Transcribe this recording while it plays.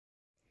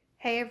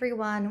Hey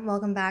everyone,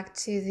 welcome back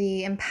to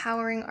the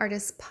Empowering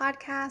Artists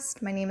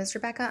podcast. My name is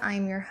Rebecca. I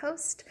am your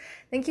host.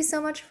 Thank you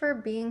so much for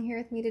being here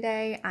with me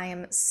today. I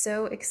am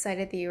so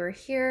excited that you are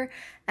here,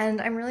 and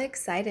I'm really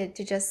excited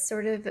to just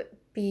sort of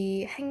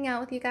be hanging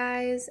out with you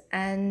guys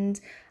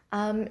and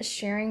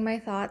sharing my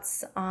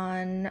thoughts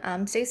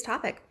on today's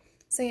topic.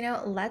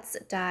 So, let's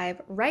dive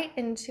right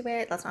into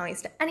it. Let's not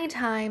waste any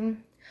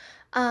time.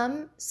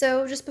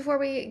 So just before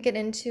we get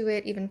into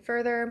it even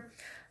further,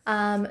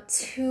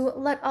 to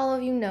let all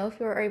of you know, if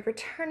you're a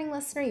returning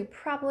listener, you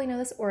probably know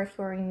this, or if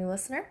you're a new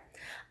listener,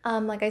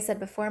 like I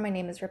said before, my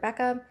name is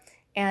Rebecca,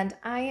 and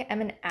I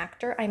am an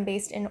actor. I'm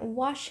based in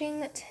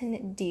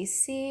Washington,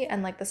 D.C.,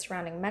 and like the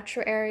surrounding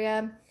metro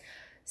area.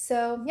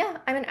 So yeah,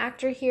 I'm an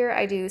actor here.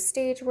 I do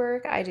stage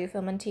work, I do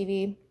film and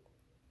TV.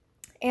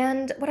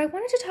 And what I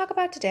wanted to talk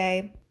about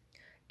today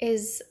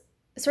is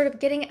sort of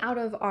getting out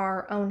of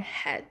our own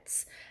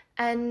heads.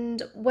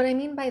 And what I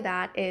mean by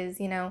that is,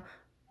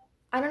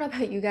 I don't know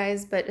about you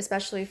guys, but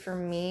especially for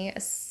me,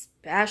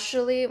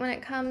 especially when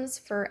it comes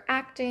for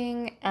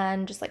acting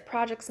and just like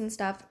projects and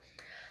stuff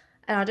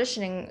and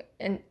auditioning,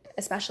 and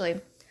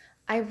especially,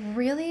 I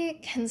really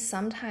can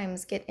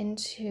sometimes get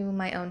into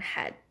my own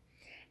head.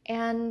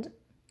 And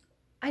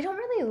I don't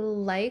really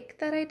like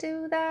that I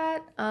do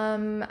that.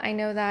 I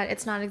know that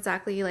it's not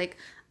exactly like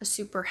a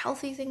super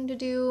healthy thing to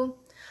do.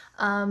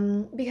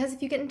 Because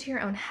if you get into your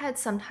own head,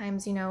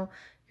 sometimes, your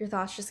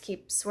thoughts just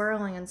keep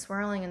swirling and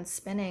swirling and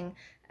spinning.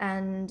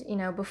 And,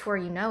 before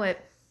you know it,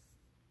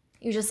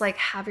 you just like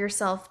have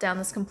yourself down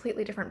this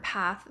completely different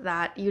path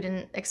that you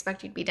didn't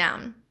expect you'd be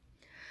down.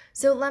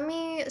 So let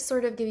me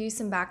sort of give you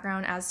some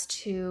background as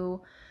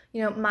to,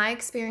 my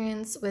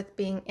experience with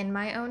being in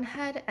my own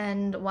head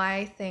and why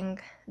I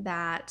think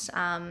that,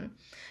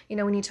 we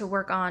need to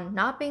work on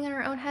not being in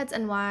our own heads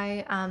and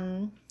why,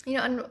 and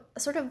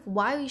sort of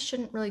why we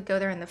shouldn't really go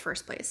there in the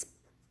first place.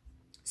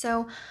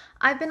 So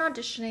I've been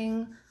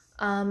auditioning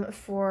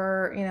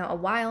for a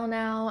while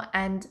now,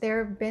 and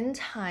there have been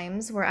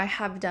times where I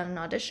have done an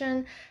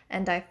audition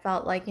and I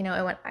felt like it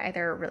went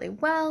either really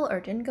well or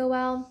didn't go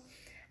well,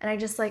 and I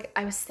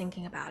was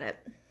thinking about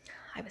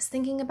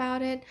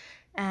it.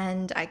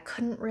 And I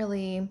couldn't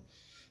really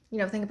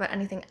think about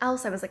anything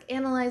else. I was like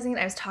analyzing it.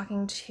 I was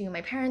talking to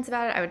my parents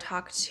about it. I would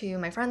talk to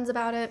my friends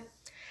about it,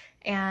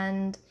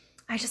 and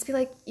I just be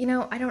like,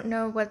 I don't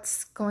know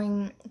what's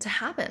going to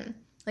happen.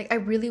 Like, I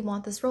really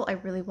want this role. I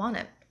really want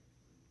it.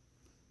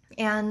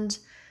 And,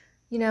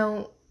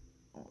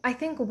 I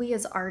think we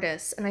as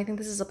artists, and I think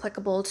this is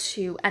applicable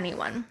to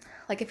anyone,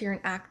 like if you're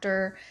an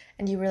actor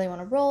and you really want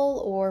a role,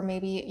 or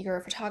maybe you're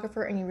a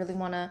photographer and you really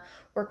want to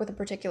work with a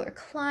particular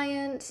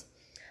client,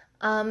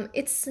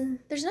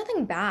 there's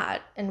nothing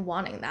bad in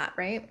wanting that,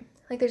 right?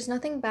 Like, there's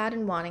nothing bad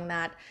in wanting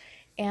that.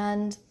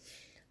 And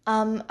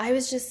I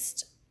would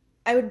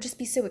just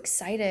be so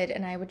excited,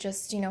 and I would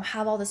just,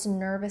 have all this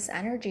nervous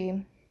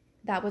energy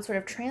that would sort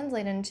of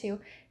translate into,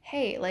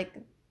 hey,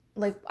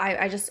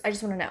 I just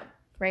want to know,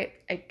 right?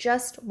 I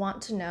just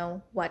want to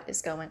know what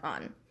is going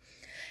on.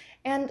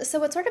 And so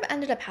what sort of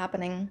ended up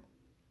happening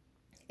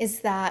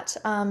is that,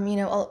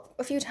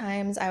 a few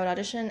times I would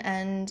audition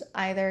and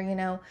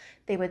either,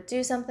 they would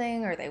do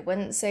something or they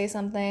wouldn't say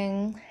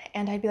something.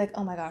 And I'd be like,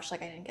 oh my gosh,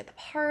 like I didn't get the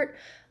part.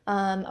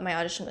 My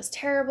audition was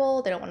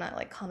terrible. They don't want to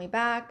like call me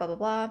back, blah, blah,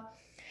 blah.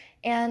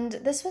 And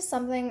this was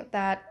something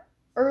that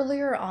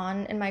earlier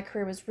on in my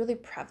career was really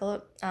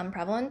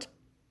prevalent.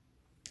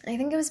 I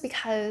think it was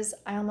because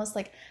I almost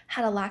like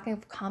had a lack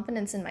of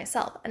confidence in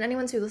myself. And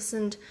anyone who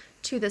listened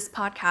to this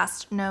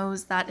podcast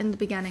knows that in the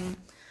beginning,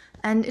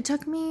 and it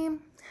took me,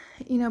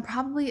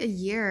 probably a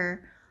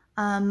year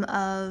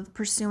of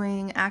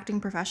pursuing acting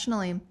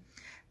professionally,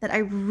 that I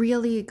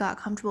really got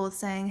comfortable with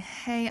saying,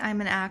 hey, I'm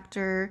an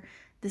actor.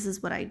 This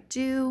is what I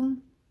do.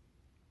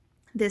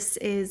 This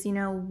is,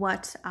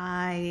 what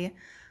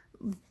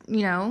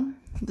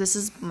this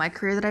is my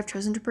career that I've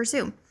chosen to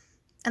pursue.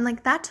 And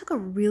like that took a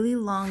really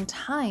long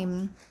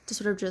time to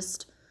sort of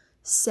just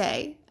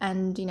say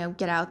and,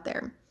 get out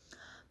there.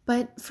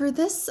 But for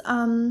this,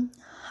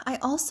 I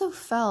also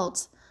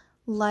felt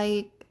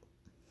like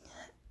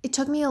it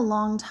took me a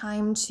long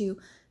time to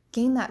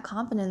gain that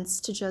confidence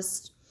to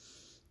just,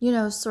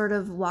 sort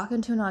of walk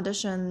into an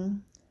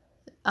audition,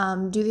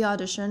 do the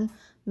audition.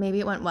 Maybe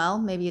it went well,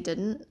 maybe it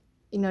didn't,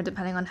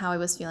 depending on how I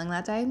was feeling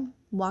that day.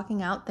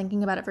 Walking out,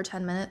 thinking about it for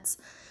 10 minutes,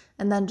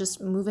 and then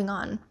just moving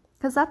on.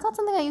 Because that's not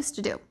something I used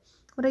to do.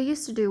 What I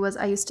used to do was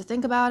I used to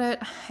think about it.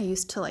 I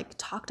used to like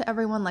talk to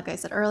everyone, like I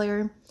said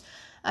earlier.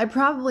 I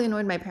probably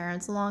annoyed my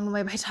parents along the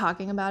way by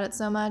talking about it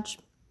so much.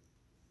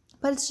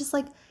 But it's just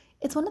like,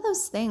 it's one of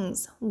those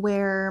things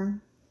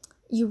where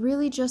you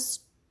really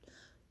just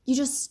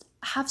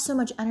have so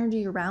much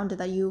energy around it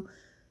that you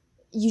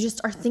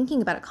just are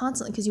thinking about it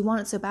constantly because you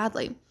want it so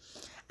badly.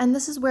 And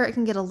this is where it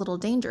can get a little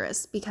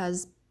dangerous,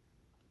 because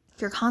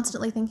if you're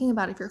constantly thinking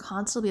about it, if you're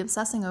constantly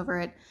obsessing over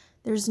it,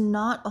 there's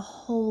not a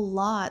whole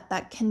lot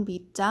that can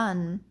be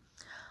done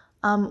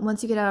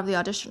once you get out of the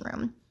audition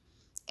room.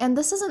 And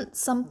this isn't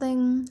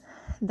something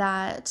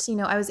that,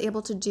 I was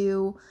able to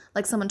do,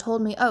 like someone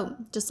told me, oh,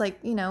 just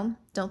like,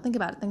 don't think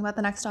about it. Think about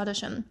the next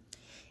audition.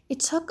 It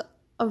took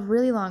a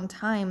really long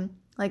time,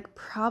 like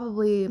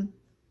probably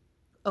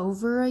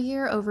over a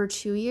year, over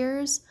 2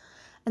 years.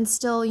 And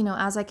still,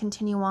 as I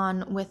continue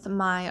on with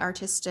my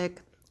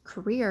artistic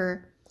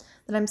career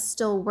that I'm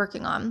still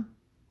working on.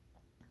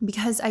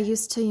 Because I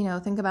used to,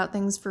 think about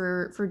things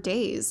for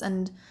days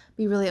and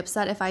be really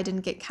upset if I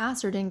didn't get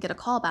cast or didn't get a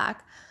call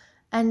back.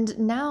 And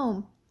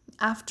now,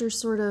 after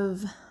sort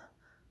of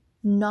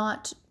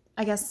not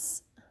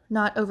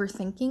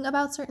overthinking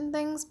about certain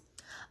things,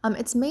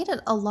 it's made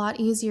it a lot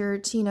easier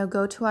to,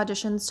 go to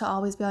auditions, to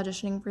always be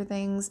auditioning for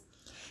things.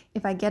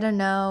 If I get a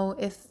no,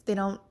 if they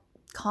don't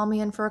call me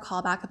in for a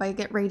callback, if I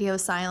get radio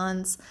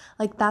silence,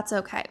 like that's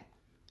okay.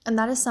 And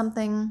that is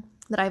something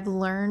that I've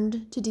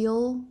learned to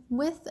deal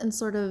with and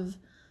sort of,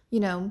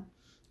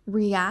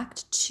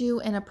 react to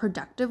in a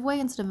productive way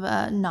instead of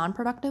a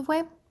non-productive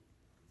way.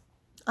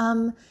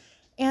 And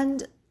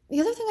the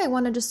other thing I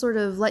want to just sort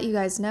of let you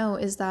guys know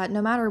is that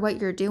no matter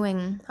what you're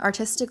doing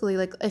artistically,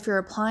 like if you're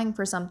applying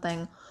for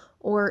something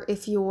or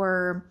if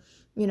you're,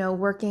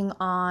 working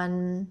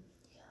on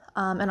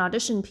an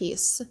audition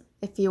piece,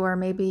 if you're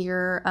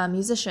a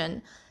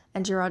musician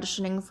and you're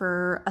auditioning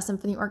for a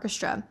symphony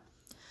orchestra,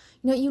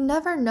 you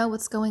never know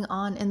what's going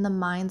on in the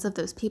minds of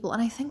those people.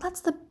 And I think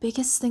that's the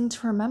biggest thing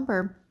to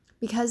remember,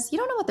 because you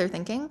don't know what they're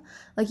thinking.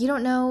 Like, you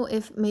don't know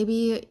if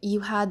maybe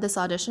you had this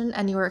audition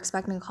and you were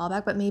expecting a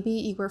callback, but maybe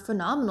you were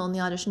phenomenal in the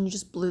audition. You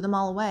just blew them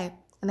all away.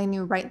 And they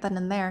knew right then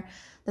and there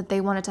that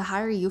they wanted to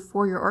hire you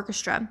for your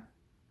orchestra.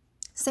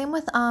 Same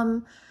with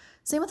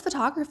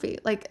photography.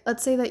 Like,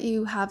 let's say that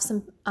you have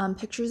some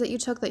pictures that you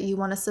took that you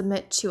want to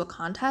submit to a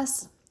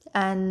contest,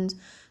 and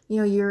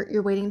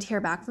you're waiting to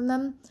hear back from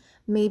them.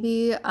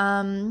 Maybe they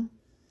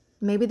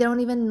don't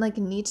even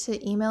need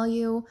to email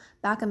you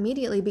back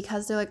immediately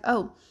because they're like,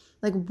 oh,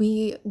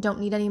 we don't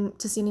need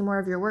to see any more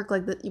of your work.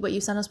 What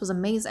you sent us was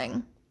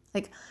amazing.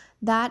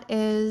 That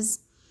is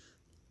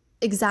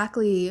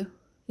exactly,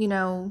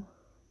 you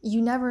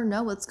never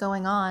know what's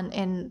going on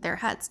in their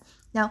heads.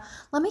 Now,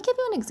 let me give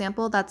you an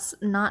example that's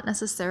not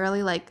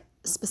necessarily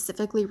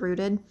specifically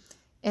rooted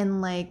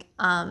in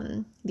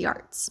the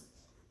arts.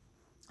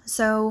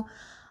 So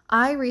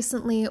I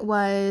recently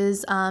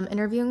was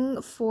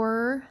interviewing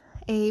for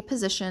a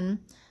position,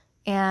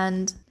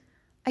 and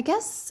I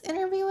guess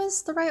interview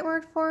is the right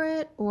word for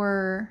it,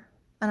 or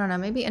I don't know,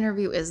 maybe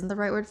interview isn't the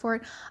right word for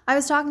it. I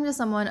was talking to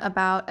someone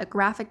about a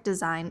graphic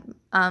design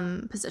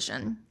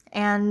position,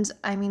 and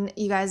I mean,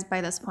 you guys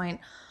by this point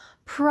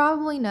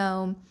probably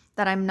know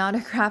that I'm not a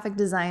graphic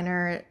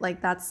designer.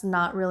 That's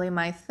not really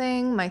my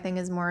thing. My thing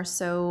is more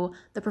so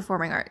the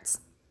performing arts.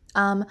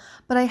 But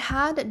I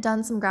had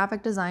done some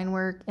graphic design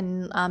work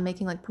in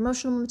making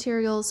promotional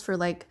materials for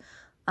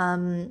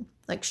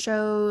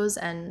shows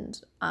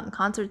and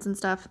concerts and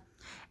stuff.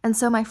 And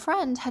so my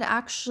friend had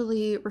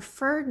actually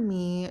referred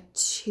me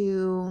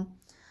to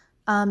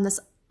this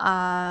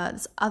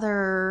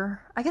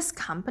other, I guess,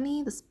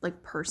 company, this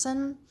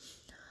person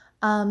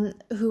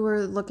who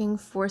were looking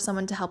for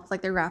someone to help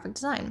with their graphic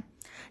design.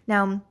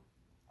 Now,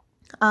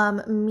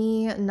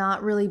 me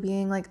not really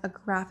being a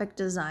graphic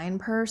design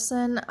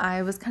person,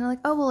 I was kind of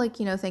oh, well,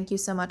 thank you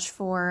so much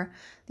for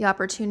the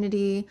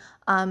opportunity.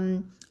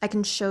 I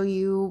can show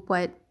you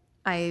what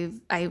I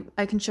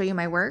can show you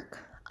my work.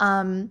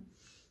 And,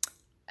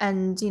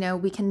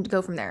 we can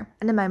go from there.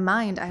 And in my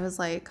mind, I was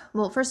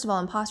well, first of all,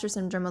 imposter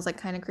syndrome was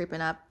kind of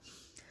creeping up.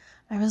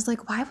 I was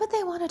why would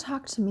they want to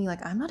talk to me?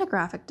 I'm not a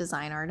graphic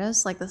design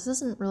artist. This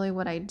isn't really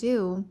what I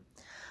do.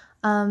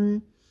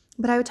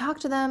 But I would talk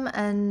to them,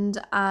 and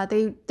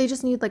they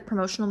just need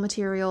promotional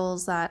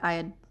materials that I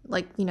had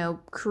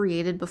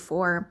created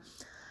before.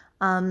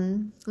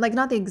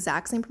 Not the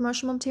exact same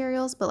promotional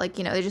materials, but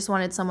they just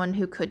wanted someone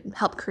who could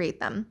help create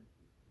them.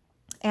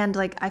 And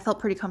I felt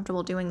pretty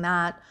comfortable doing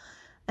that.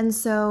 And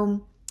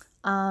so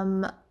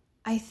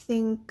I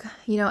think,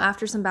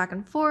 after some back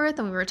and forth,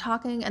 and we were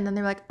talking, and then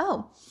they were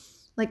oh,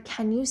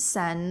 can you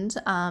send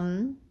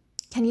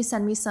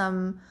me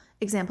some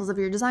examples of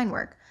your design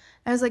work?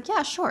 And I was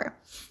yeah, sure.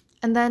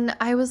 And then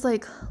I was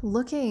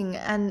looking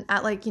and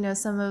at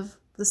some of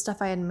the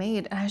stuff I had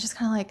made, and I was just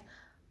kind of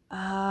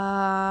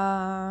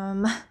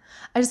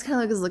I just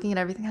kind of was looking at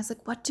everything. I was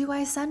what do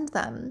I send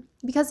them?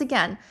 Because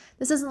again,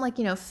 this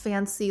isn't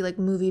fancy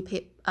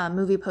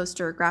movie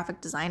poster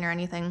graphic design or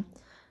anything.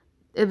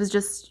 It was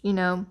just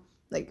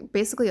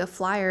basically a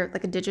flyer, a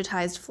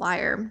digitized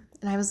flyer.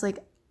 And I was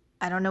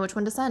I don't know which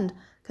one to send,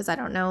 because I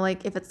don't know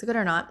if it's good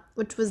or not,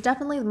 which was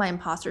definitely my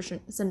imposter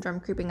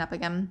syndrome creeping up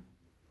again.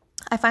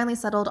 I finally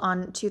settled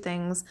on two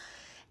things,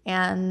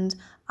 and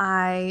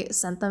I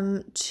sent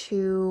them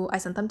to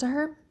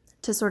her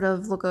to sort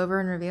of look over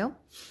and review.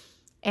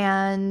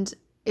 And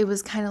it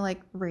was kind of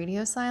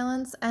radio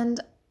silence. And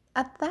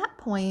at that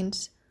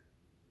point,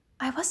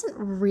 I wasn't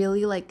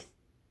really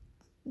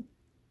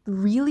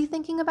really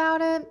thinking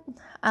about it.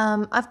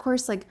 Of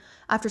course,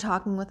 after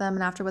talking with them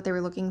and after what they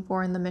were looking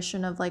for in the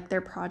mission of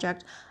their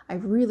project, I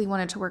really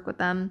wanted to work with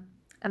them.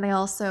 And they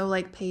also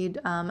like paid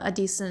a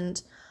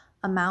decent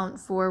amount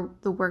for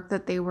the work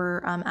that they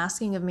were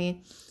asking of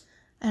me.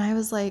 And I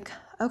was like,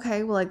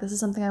 okay, well, like this is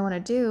something I want to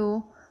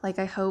do. Like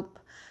I hope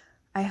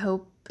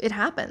it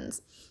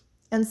happens.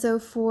 And so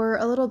for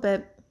a little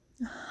bit,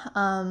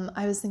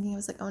 I was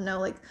like, oh no,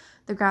 like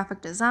the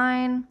graphic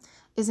design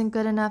isn't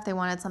good enough. They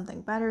wanted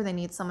something better. They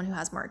need someone who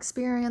has more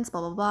experience,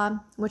 blah, blah, blah.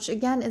 Which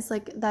again is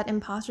like that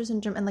imposter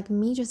syndrome and like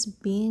me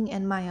just being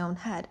in my own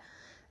head.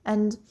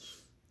 And,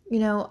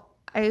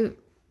 I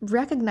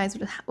recognized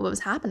what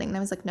was happening. And I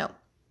was like, no,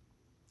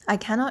 I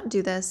cannot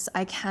do this.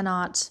 I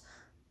cannot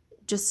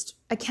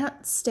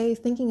stay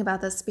thinking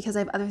about this because I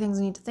have other things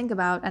I need to think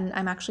about. And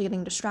I'm actually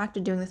getting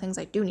distracted doing the things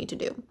I do need to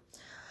do.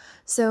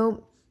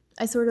 So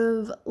I sort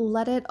of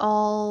let it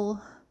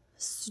all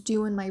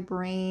stew in my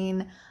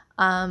brain.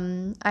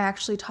 I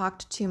actually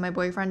talked to my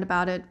boyfriend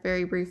about it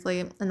very briefly.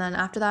 And then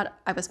after that,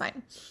 I was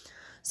fine.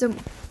 So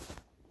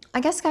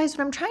I guess, guys,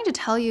 what I'm trying to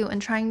tell you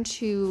and trying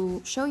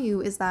to show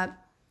you is that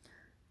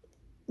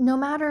no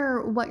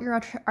matter what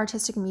your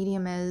artistic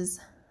medium is,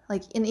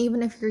 like, and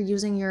even if you're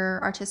using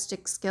your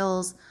artistic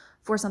skills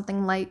for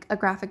something like a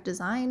graphic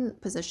design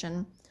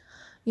position,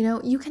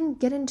 you can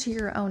get into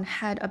your own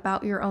head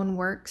about your own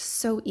work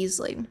so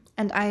easily.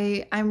 And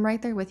I'm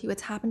right there with you.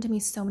 It's happened to me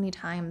so many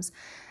times.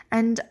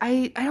 And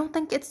I don't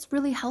think it's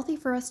really healthy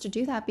for us to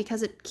do that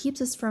because it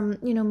keeps us from,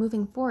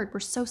 moving forward.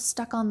 We're so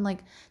stuck on like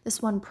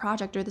this one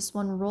project or this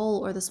one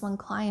role or this one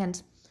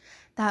client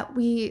that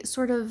we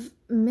sort of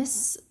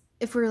miss,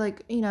 if we're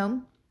like,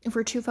 if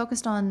we're too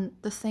focused on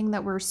the thing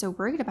that we're so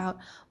worried about,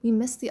 we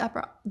miss the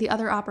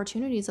other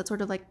opportunities that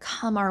sort of like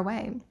come our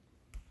way.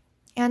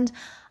 And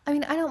I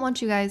mean, I don't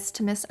want you guys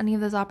to miss any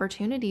of those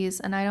opportunities,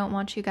 and I don't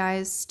want you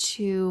guys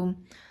to,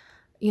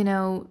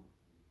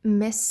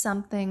 miss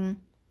something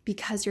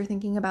because you're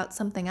thinking about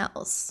something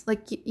else.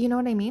 Like, you know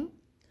what I mean?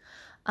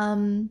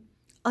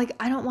 Like,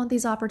 I don't want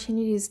these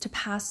opportunities to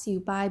pass you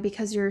by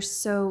because you're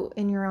so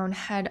in your own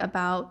head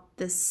about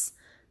this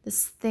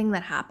thing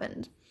that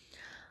happened.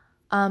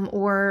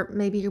 Or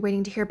maybe you're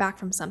waiting to hear back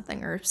from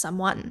something or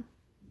someone.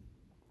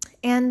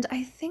 And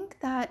I think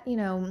that,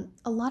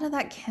 a lot of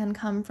that can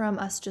come from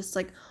us just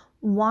like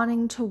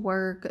wanting to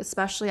work,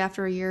 especially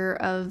after a year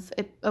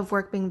of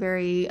work being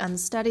very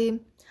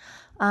unsteady.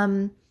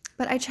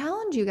 But I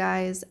challenge you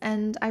guys,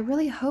 and I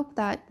really hope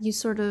that you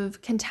sort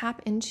of can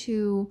tap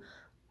into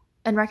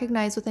and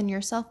recognize within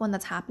yourself when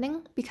that's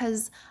happening,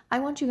 because I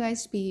want you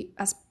guys to be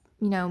as,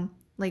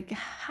 like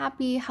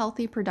happy,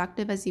 healthy,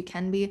 productive as you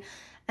can be.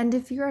 And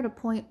if you're at a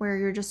point where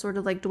you're just sort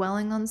of like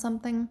dwelling on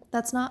something,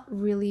 that's not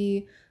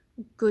really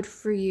good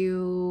for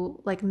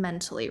you, like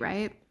mentally,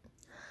 right?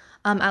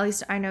 At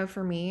least I know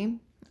for me,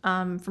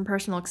 from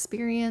personal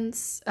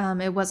experience,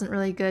 it wasn't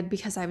really good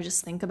because I would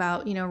just think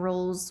about,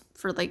 roles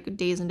for like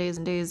days and days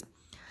and days.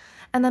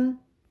 And then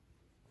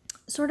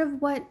sort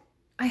of what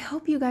I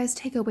hope you guys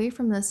take away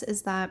from this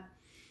is that,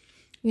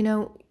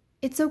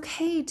 it's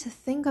okay to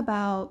think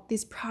about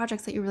these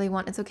projects that you really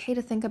want. It's okay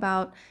to think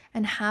about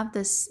and have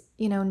this,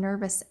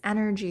 nervous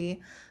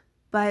energy,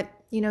 but,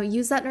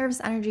 use that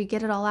nervous energy,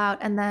 get it all out,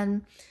 and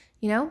then,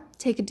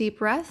 take a deep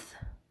breath.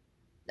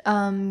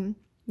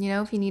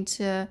 If you need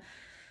to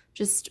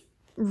just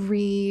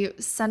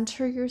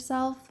recenter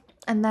yourself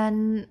and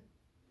then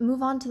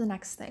move on to the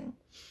next thing.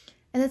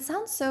 And it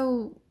sounds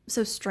so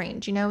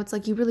strange, it's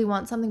like you really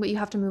want something, but you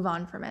have to move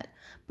on from it.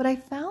 But I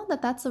found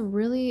that that's a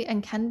really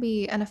and can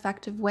be an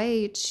effective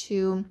way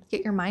to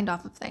get your mind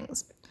off of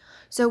things.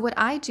 So what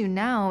I do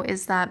now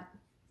is that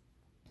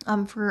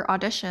for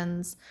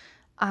auditions,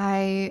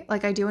 I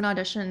do an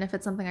audition if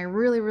it's something I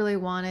really, really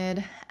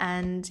wanted,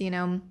 and,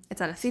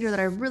 it's at a theater that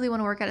I really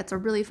want to work at. It's a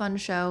really fun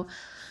show.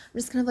 I'm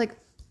just kind of like,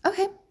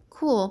 okay,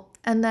 cool.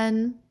 And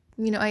then,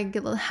 I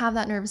have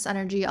that nervous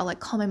energy. I'll like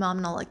call my mom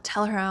and I'll like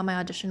tell her how my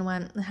audition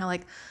went and how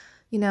like,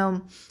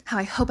 how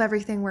I hope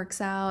everything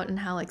works out and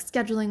how like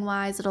scheduling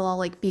wise, it'll all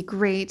like be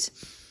great.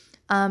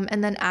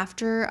 And then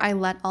after I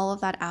let all of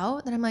that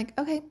out, then I'm like,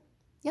 okay,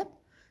 yep,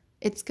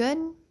 it's good.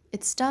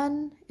 It's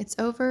done. It's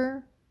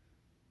over.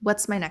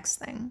 What's my next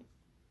thing?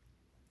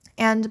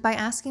 And by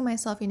asking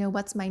myself,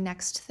 what's my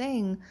next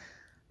thing?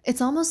 It's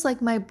almost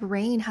like my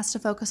brain has to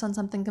focus on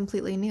something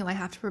completely new. I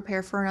have to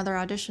prepare for another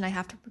audition. I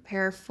have to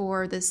prepare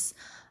for this,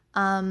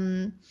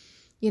 I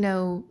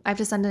have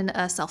to send in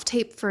a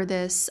self-tape for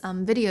this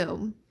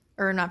video,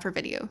 or not for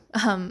video.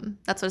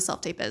 That's what a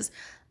self-tape is.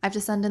 I have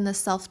to send in the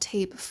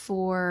self-tape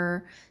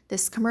for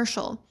this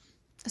commercial.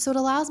 So it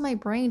allows my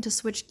brain to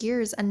switch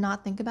gears and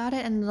not think about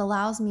it, and it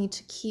allows me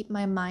to keep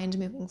my mind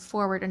moving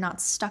forward and not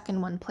stuck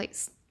in one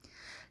place.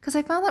 Because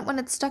I found that when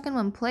it's stuck in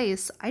one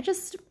place, I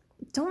just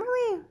don't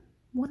really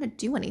want to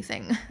do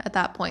anything at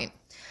that point.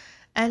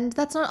 And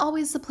that's not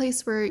always the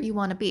place where you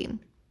want to be.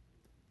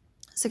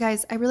 So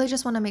guys, I really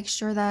just want to make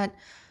sure that,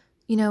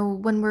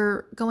 when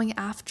we're going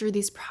after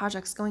these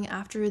projects, going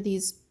after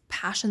these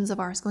passions of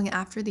ours, going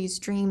after these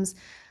dreams,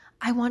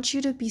 I want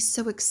you to be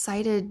so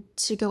excited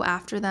to go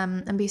after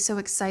them and be so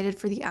excited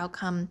for the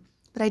outcome.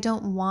 But I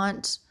don't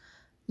want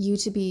you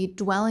to be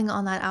dwelling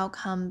on that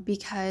outcome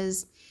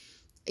because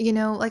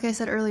like I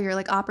said earlier,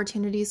 like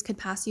opportunities could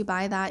pass you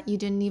by that you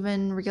didn't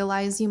even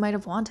realize you might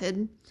have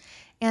wanted.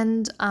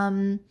 And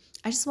I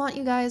just want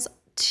you guys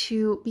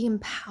to be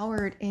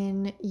empowered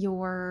in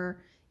your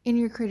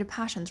creative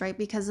passions, right?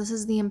 Because this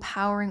is the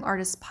Empowering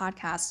Artists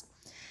podcast.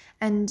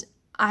 And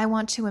I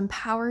want to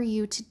empower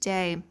you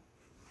today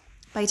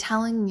by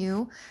telling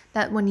you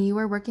that when you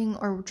are working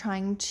or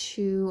trying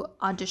to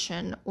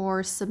audition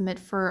or submit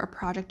for a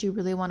project you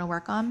really want to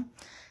work on,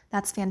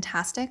 that's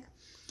fantastic.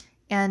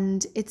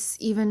 And it's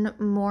even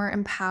more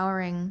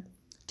empowering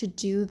to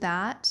do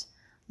that.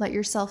 Let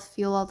yourself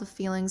feel all the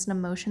feelings and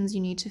emotions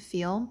you need to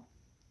feel.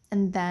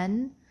 And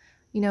then,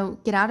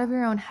 get out of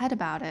your own head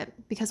about it.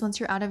 Because once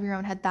you're out of your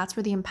own head, that's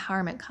where the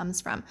empowerment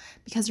comes from.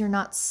 Because you're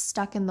not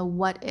stuck in the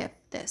what if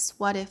this,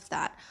 what if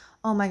that.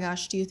 Oh my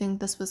gosh, do you think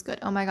this was good?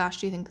 Oh my gosh,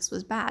 do you think this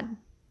was bad?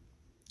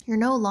 You're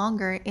no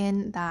longer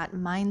in that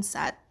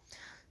mindset,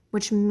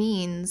 which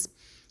means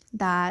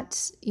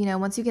that,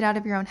 once you get out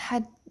of your own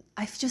head,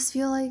 I just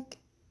feel like,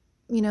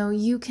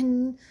 you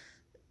can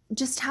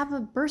just have a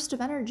burst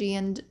of energy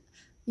and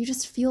you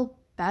just feel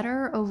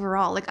better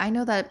overall. Like I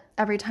know that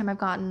every time I've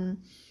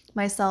gotten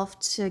myself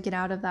to get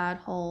out of that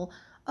whole,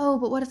 oh,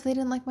 but what if they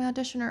didn't like my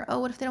audition, or oh,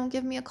 what if they don't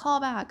give me a call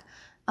back?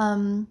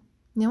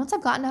 Once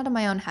I've gotten out of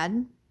my own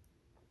head,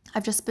 I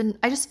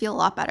just feel a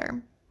lot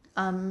better.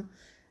 And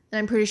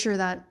I'm pretty sure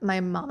that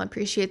my mom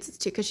appreciates it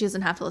too, because she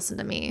doesn't have to listen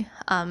to me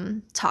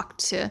talk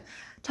to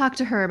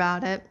her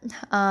about it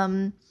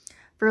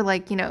for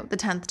like, the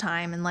 10th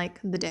time in like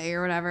the day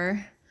or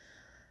whatever.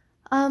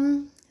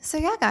 So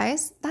yeah,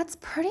 guys, that's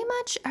pretty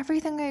much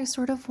everything I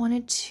sort of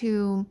wanted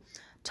to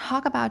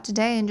talk about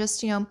today. And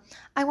just,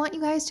 I want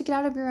you guys to get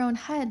out of your own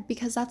head,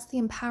 because that's the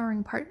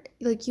empowering part.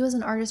 Like you as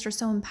an artist are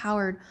so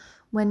empowered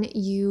when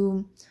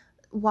you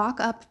walk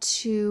up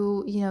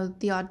to,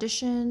 the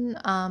audition,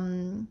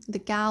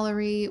 the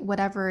gallery,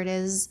 whatever it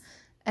is,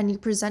 and you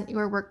present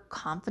your work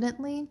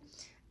confidently.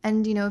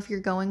 And, if you're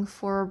going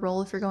for a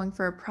role, if you're going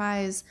for a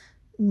prize,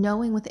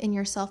 knowing within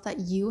yourself that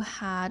you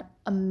had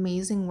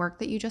amazing work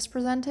that you just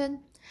presented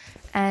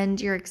and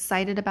you're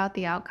excited about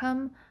the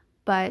outcome,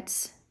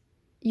 but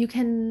you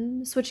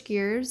can switch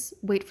gears,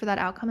 wait for that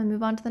outcome, and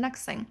move on to the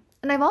next thing.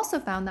 And I've also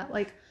found that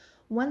like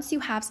once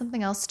you have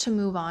something else to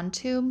move on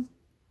to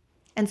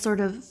and sort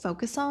of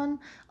focus on,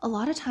 a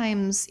lot of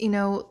times,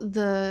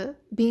 the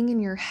being in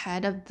your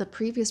head of the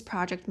previous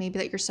project maybe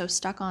that you're so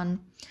stuck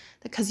on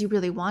because you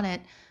really want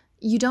it,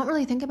 you don't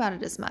really think about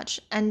it as much.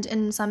 And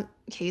in some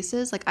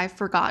cases, like I've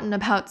forgotten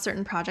about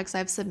certain projects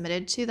I've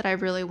submitted to that I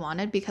really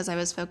wanted because I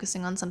was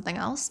focusing on something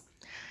else.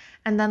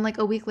 And then like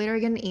a week later I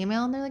get an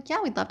email and they're like,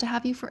 yeah, we'd love to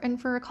have you in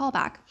for a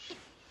callback.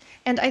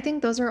 And I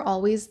think those are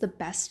always the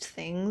best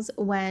things,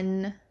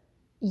 when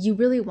you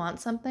really want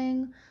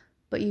something,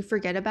 but you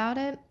forget about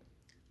it.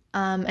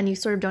 And you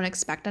sort of don't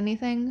expect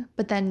anything,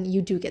 but then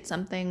you do get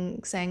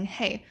something saying,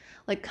 hey,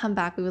 like come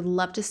back. We would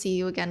love to see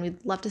you again.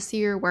 We'd love to see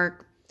your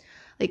work.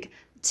 Like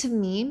to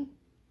me,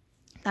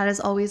 that is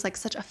always like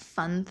such a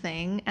fun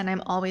thing. And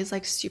I'm always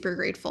like super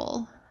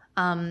grateful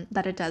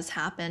that it does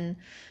happen,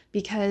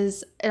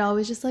 because it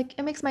always just like,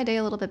 it makes my day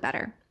a little bit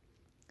better.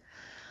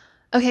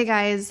 Okay,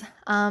 guys,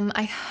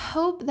 I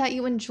hope that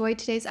you enjoyed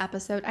today's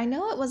episode. I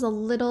know it was a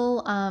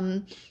little,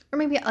 or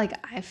maybe like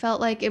I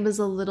felt like it was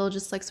a little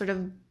just like sort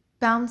of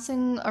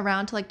bouncing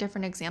around to like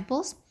different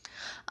examples.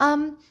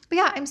 But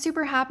yeah, I'm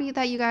super happy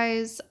that you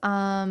guys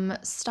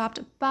stopped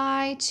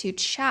by to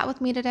chat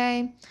with me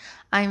today.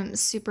 I'm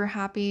super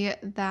happy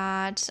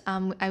that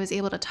I was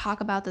able to talk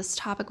about this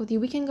topic with you.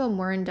 We can go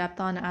more in depth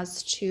on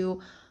as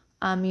to,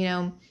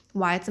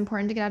 why it's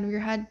important to get out of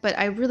your head. But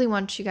I really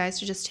want you guys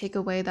to just take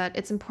away that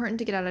it's important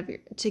to get out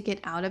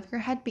of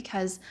your head,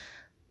 because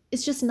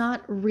it's just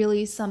not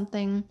really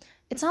something.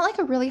 It's not like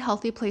a really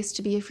healthy place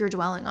to be if you're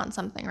dwelling on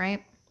something,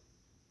 right?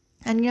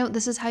 And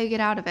this is how you get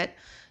out of it.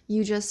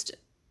 You just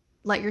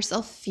let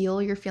yourself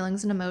feel your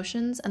feelings and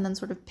emotions and then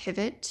sort of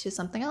pivot to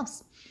something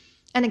else.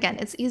 And again,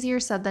 it's easier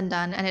said than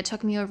done, and it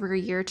took me over a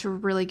year to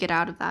really get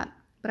out of that.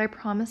 But I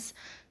promise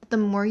that the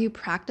more you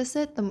practice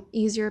it, the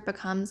easier it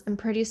becomes, and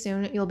pretty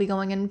soon you'll be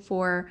going in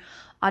for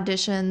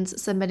auditions,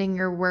 submitting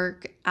your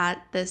work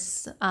at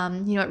this,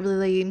 at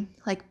really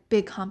like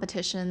big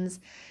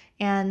competitions.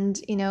 And,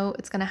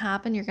 it's going to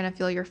happen. You're going to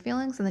feel your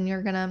feelings, and then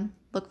you're going to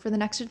look for the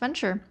next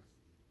adventure.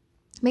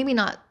 Maybe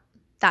not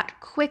that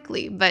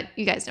quickly, but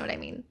you guys know what I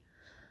mean.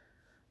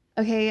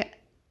 Okay,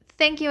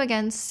 thank you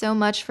again so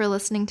much for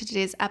listening to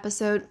today's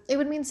episode. It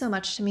would mean so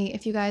much to me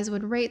if you guys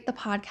would rate the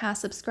podcast,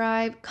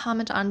 subscribe,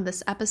 comment on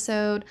this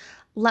episode.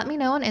 Let me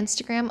know on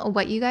Instagram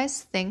what you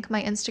guys think.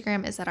 My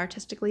Instagram is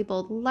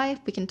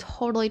 @artisticallyboldlife. We can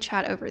totally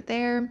chat over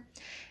there.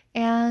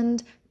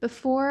 And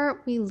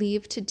before we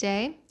leave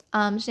today,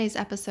 today's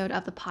episode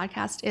of the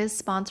podcast is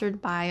sponsored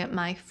by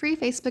my free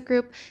Facebook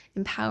group,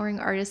 Empowering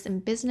Artists in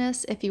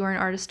Business. If you are an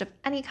artist of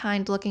any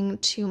kind looking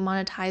to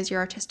monetize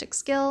your artistic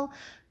skill,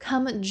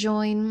 come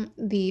join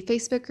the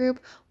Facebook group.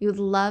 We would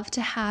love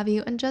to have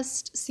you and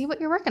just see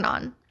what you're working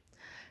on.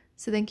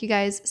 So thank you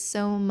guys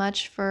so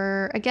much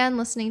for, again,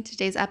 listening to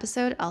today's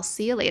episode. I'll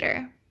see you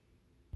later.